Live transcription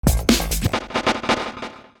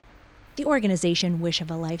The organization Wish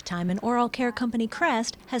of a Lifetime and oral care company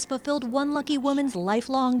Crest has fulfilled one lucky woman's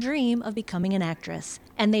lifelong dream of becoming an actress,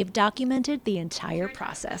 and they've documented the entire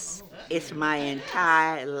process. It's my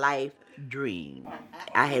entire life dream.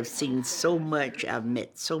 I have seen so much, I've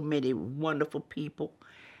met so many wonderful people,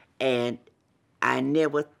 and I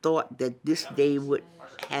never thought that this day would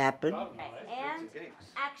happen. And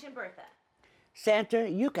action, Bertha. Santa,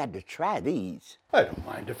 you got to try these. I don't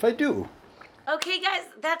mind if I do. Okay, guys,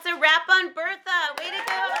 that's a wrap on Bertha. Way to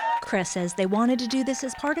go. Crest says they wanted to do this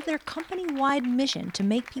as part of their company-wide mission to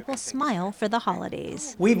make people smile for the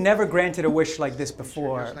holidays. We've never granted a wish like this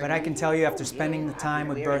before, but I can tell you after spending the time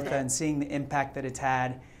with Bertha and seeing the impact that it's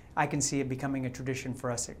had, I can see it becoming a tradition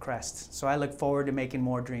for us at Crest. So I look forward to making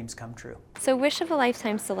more dreams come true. So Wish of a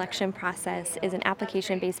Lifetime selection process is an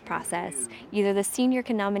application-based process. Either the senior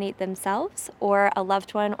can nominate themselves or a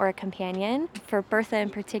loved one or a companion. For Bertha in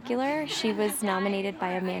particular, she was nominated by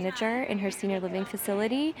a manager in her senior living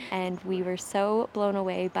facility, and we were so blown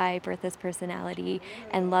away by Bertha's personality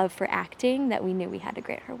and love for acting that we knew we had to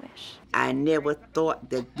grant her wish. I never thought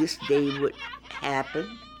that this day would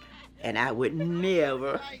happen, and I would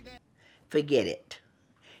never forget it.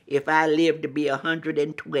 If I live to be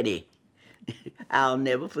 120, I'll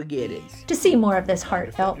never forget it. To see more of this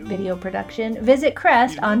heartfelt video production, visit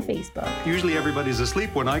Crest on Facebook. Usually everybody's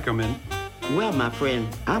asleep when I come in. Well, my friend,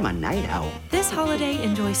 I'm a night owl. This holiday,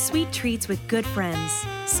 enjoy sweet treats with good friends.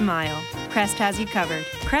 Smile. Crest has you covered.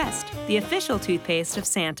 Crest, the official toothpaste of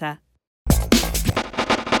Santa.